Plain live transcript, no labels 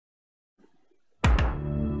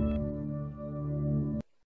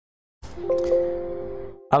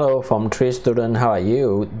Hello, Form 3 student, how are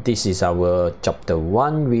you? This is our chapter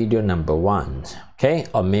 1 video number 1. Okay,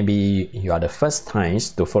 or maybe you are the first times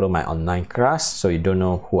to follow my online class, so you don't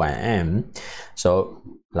know who I am. So,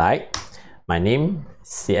 like, my name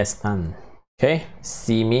CS Tan. Okay,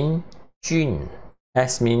 C mean 俊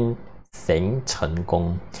 ，S mean 行成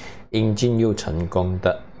功，英俊又成功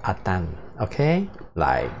的阿蛋。Okay,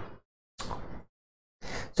 like.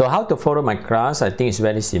 So how to follow my class? I think it's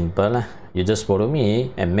very simple. You just follow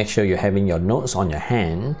me and make sure you're having your notes on your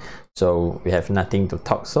hand. So we have nothing to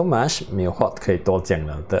talk so much. 没有话可以多讲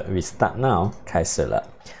了的。We start now. 开始了。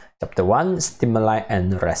Chapter 1: Stimuli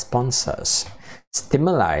and Responses.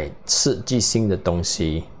 Stimuli 刺激性的东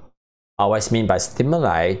西。What I mean by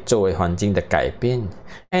stimuli 周围环境的改变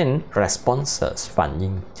and responses 反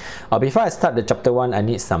应。Before I start the chapter 1, I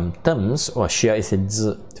need some terms 我需要一些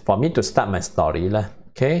字 for me to start my story 啦。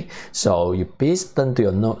Okay, so you please turn to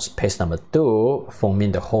your notes, page number 2, 封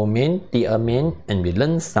面的后面，第二面 and we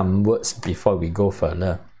learn some words before we go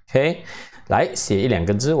further. Okay, 来写一两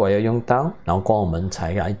个字我要用到，然后我们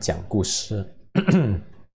才来讲故事。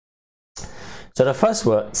So the first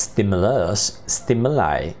word, stimulus,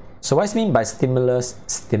 stimuli. So what I mean by stimulus,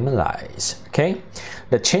 stimuli? Okay,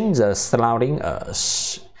 the changes surrounding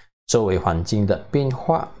us. 周围环境的变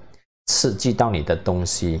化。刺激到你的东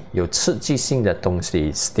西，有刺激性的东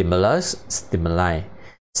西 ，stimulus, stimuli,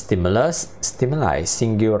 stimulus, stimuli,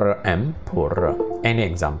 singular and plural.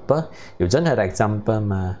 Any example? 有任何的 example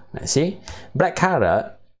吗？来 see, black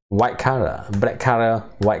color, white color, black color,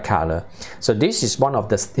 white color. So this is one of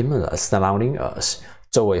the stimulus surrounding us.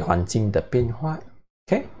 周围环境的变化。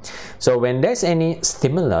Okay, so when there's any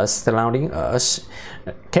stimulus surrounding us,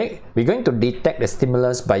 okay, we're going to detect the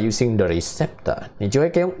stimulus by using the receptor. 你就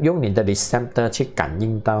会用你的 receptor 去感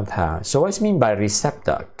应到它。So what I mean by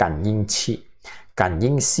receptor? 感应器、感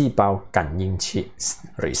应细胞、感应器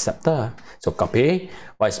receptor. So copy.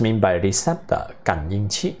 What I mean by receptor? 感应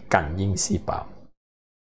器、感应细胞。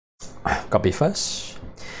Copy first.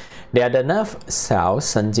 They are the nerve cells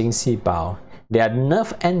神经细胞。They are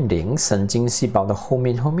nerve endings 神经细胞的后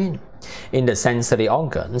面。In the sensory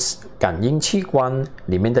organs 感应器官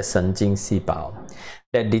里面的神经细胞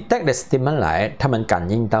They detect the stimuli 它们感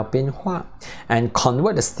应到变化 and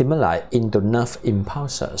convert the stimuli into nerve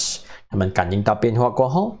impulses 它们感应到变化过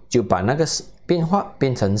后就把那个变化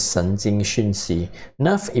变成神经讯息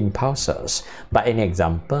nerve impulses. By any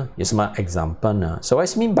example 有什么 example 呢 So what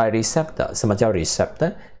I mean by receptor 什么叫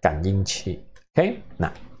receptor 感应器 Okay,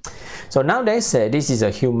 now So now they say this is a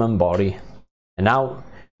human body. And now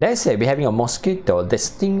they say we're having a mosquito that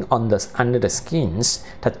sting under the skins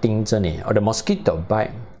它叮着你 or the mosquito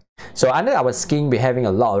bite. So under our skin we're having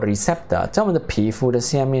a lot of receptor. 在我们的皮肤的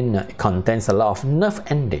下面呢 it contains a lot of nerve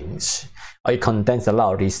endings. Or it contains a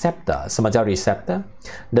lot of receptor. 什么叫 receptor?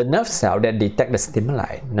 The nerve cell that detect the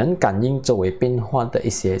stimuli 能感应周围变化的一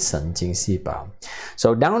些神经细胞。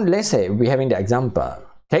So now let's say we're having the example.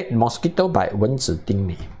 Okay, mosquito bite 蚊子叮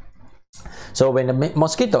你。So when the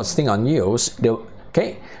mosquito sting on you,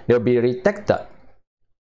 they'll be detected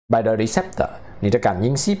by the receptor. 你的感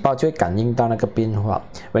应细胞就会感应到那个变化。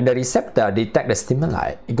When the receptor detect the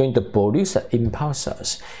stimuli, it's going to produce the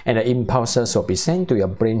impulses, and the impulses will be sent to your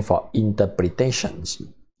brain for interpretations.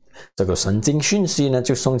 这个神经讯息呢，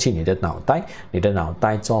就送去你的脑袋，你的脑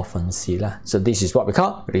袋做分析了。So this is what we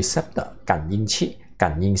call receptor 感应器。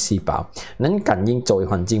感应细胞能感应周围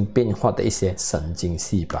环境变化的一些神经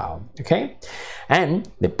细胞 ，OK， and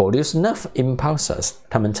they produce nerve impulses，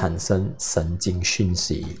 它们产生神经讯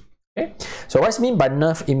息 ，OK，so what I mean by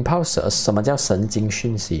nerve impulses？ 什么叫神经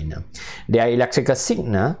讯息呢 ？They are electrical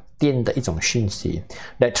signal， 电的一种讯息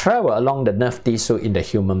 ，that travel along the nerve tissue in the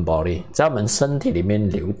human body， 在我们身体里面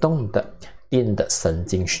流动的。电的神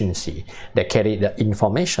经讯息 ，they carry the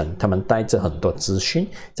information， 它们带着很多资讯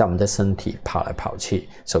在我们的身体跑来跑去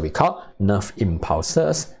 ，so we call nerve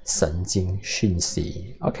impulses 神经讯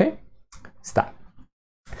息。OK， start.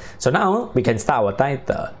 So now we can start our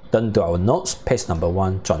title. Turn to our notes, page number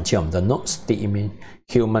 1. 转去我们的 notes 第一面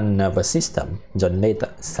 ，human nervous system 人类的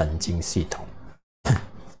神经系统。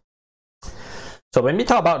So when we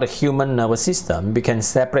talk about the human nervous system, we can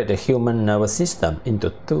separate the human nervous system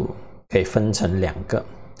into two. 可以分成两个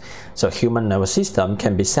So human nervous system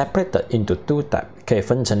can be separated into two types 可以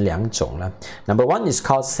分成两种了 Number one is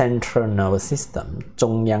called central nervous system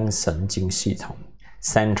中央神经系统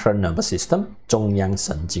Central nervous system 中央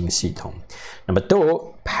神经系统 Number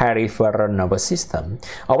two peripheral nervous system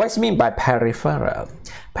What do you mean by peripheral?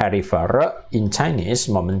 Peripheral in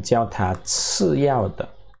Chinese 我们叫它次要的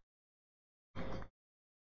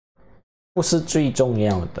不是最重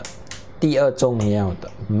要的第二重要的，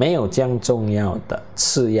没有这样重要的，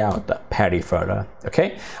次要的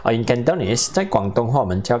peripheral。OK， in Cantonese 在广东话我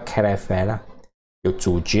们叫 caliph 啦，有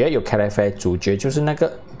主角有 caliph， 主角就是那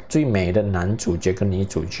个最美的男主角跟女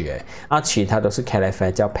主角，其他都是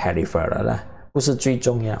caliph 叫 peripheral 啦。不是最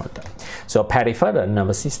重要的 ，so peripheral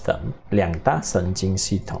nervous system 两大神经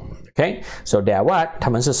系统 ，OK，so they are what？ 它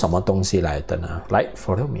们是什么东西来的呢？来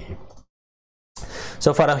 ，follow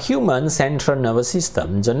me。So for the human central nervous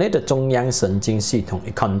system， 人类的中央神经系统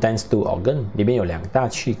 ，it contains two organs， 里面有两大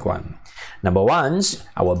器官。Number one，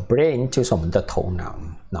 our brain 就是我们的头脑、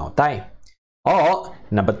脑袋。Or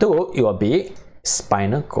number two， it will be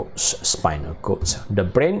spinal colds, the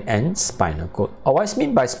brain and spinal cord. What is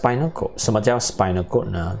mean by spinal cord? 什么叫 spinal cord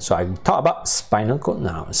呢？ So I talk about spinal cord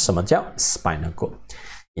now. 什么叫 spinal cord?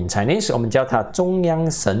 In Chinese 我们叫它中央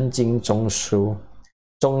神经中枢。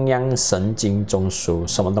中央神经中枢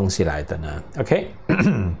什么东西来的呢 ？OK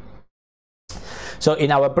 。So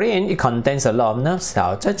in our brain, it contains a lot of nerve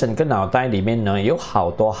cells. 在整个脑袋里面呢，有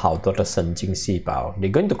好多的神经细胞。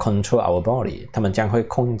They're going to control our body. 它们将会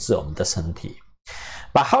控制我们的身体。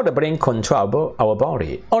But how the brain control our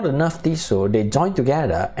body? All the nerve tissue, they join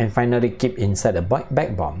together and finally keep inside the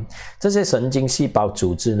backbone. 这些神经细胞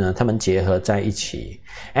组织呢，它们结合在一起。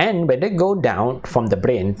And when they go down from the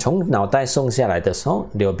brain, 从脑袋送下来的时候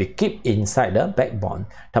 ，they will be keep inside the backbone.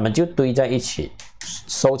 它们就堆在一起，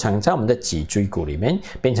收藏在我们的脊椎骨里面，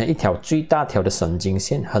变成一条最大条的神经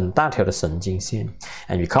线，很大条的神经线。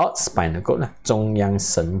And we call it spinal cord 中央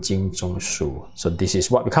神经中枢。So this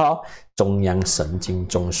is what we call 中央神经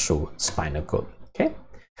中枢 spinal cord. Okay?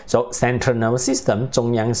 So central nervous system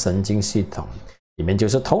中央神经系统里面就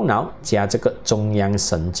是头脑加这个中央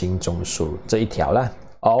神经中枢这一条啦。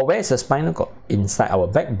Or where's the spinal cord? Inside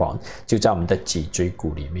our backbone 就在我们的脊椎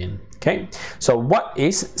骨里面。Okay? So what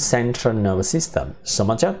is central nervous system? 什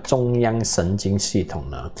么叫中央神经系统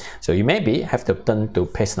呢 ？So you maybe have to turn to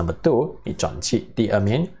page number 2， 你转去第二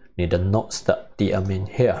面，你的 notes 的第二面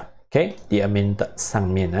here。OK， 第二面的上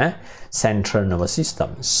面呢 ，central nervous system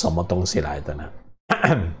什么东西来的呢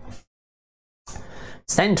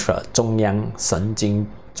？Central 中央神经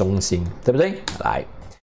中心，对不对？来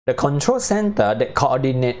 ，the control center that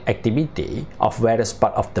coordinate activity of various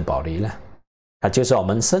part of the body 啦。它就是我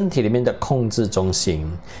们身体里面的控制中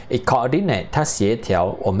心 ，it coordinate 它协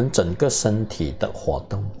调我们整个身体的活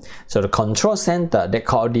动。So the control center that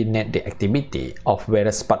coordinate the activity of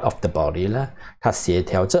various part of the body 啦，它协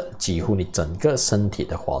调着几乎你整个身体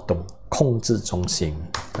的活动，控制中心。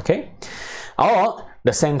OK， or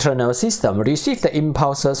the central nervous system receive the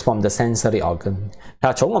impulses from the sensory organ，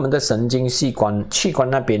 它从我们的神经器官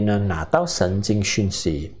那边呢拿到神经讯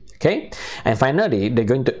息。Okay, and finally, they're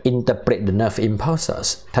going to interpret the nerve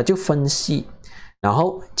impulses. 它就分析，然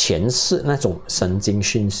后诠释那种神经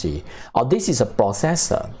讯息。this is a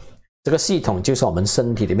processor. 这个系统就是我们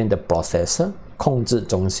身体里面的 processor， 控制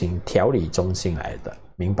中心、调理中心来的，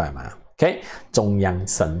明白吗 ？OK， 中央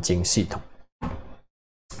神经系统。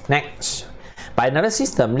Next. By another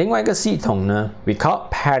system， 另外一个系统呢 ，we call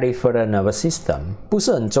peripheral nervous system， 不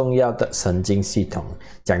是很重要的神经系统，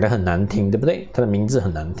讲得很难听，对不对？它的名字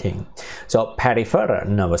很难听。So peripheral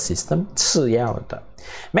nervous system， 次要的。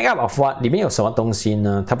Make up of what？ 里面有什么东西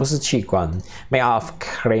呢？它不是器官。Make up of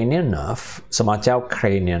cranial nerve。什么叫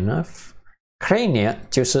cranial nerve？Cranial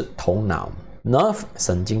就是头脑 ，nerve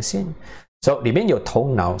神经线。So 里面有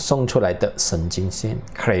头脑送出来的神经线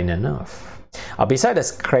 ，cranial nerve。Besides the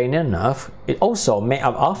cranial nerve, it also made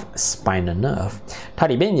up of spinal nerve. 它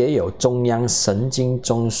里面也有中央神经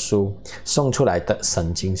中枢送出来的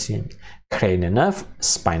神经线。Cranial nerve,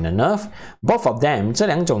 spinal nerve, both of them 这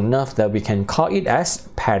两种 nerve 的 we can call it as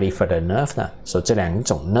peripheral nerve 呢。所以这两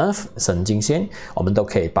种 nerve 神经线，我们都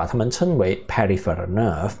可以把它们称为 peripheral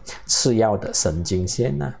nerve 次要的神经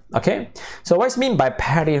线呢。Okay, so what is mean by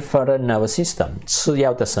peripheral nervous system 次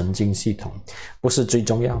要的神经系统，不是最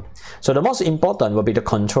重要。So the most important will be the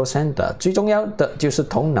control center 最重要的就是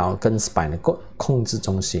头脑跟 spinal cord 控制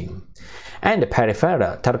中心。And the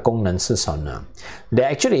peripheral 它的功能是什么呢 ？They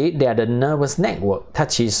are the nervous network， 它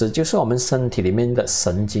其实就是我们身体里面的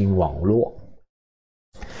神经网络。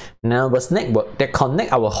Nervous network that connect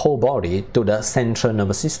our whole body to the central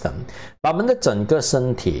nervous system， 把我们的整个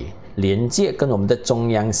身体连接跟我们的中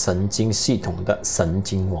央神经系统的神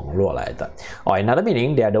经网络来的。Or another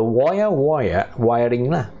meaning, they are the wiring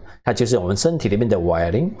啦。它就是我们身体里面的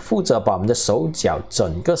wiring， 负责把我们的手脚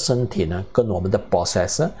整个身体呢跟我们的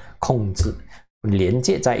processor 控制连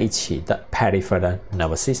接在一起的 peripheral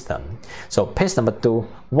nervous system. So page number 2,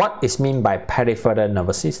 what is mean by peripheral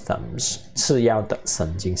nervous systems? 次要的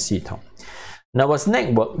神经系统。Nervous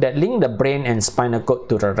network that link the brain and spinal cord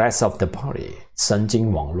to the rest of the body. 神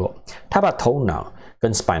经网络，它把头脑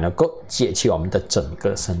跟 spinal cord 接去我们的整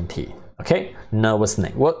个身体。OK，nervous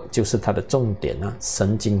network 就是它的重点啊，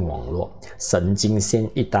神经网络，神经线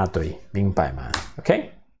一大堆，明白吗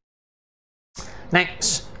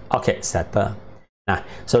 ？OK。Next，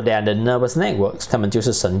 OK，settle。So they are the nervous networks， 它们就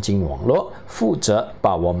是神经网络，负责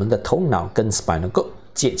把我们的头脑跟 spinal cord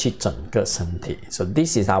接去整个身体。So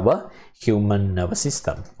this is our human nervous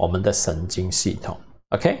system， 我们的神经系统。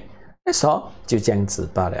OK，that's all， 就这样子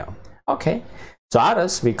罢了。OK，so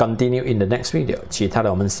others we continue in the next video， 其他的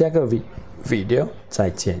我们下个video再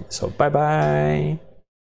见。So bye bye。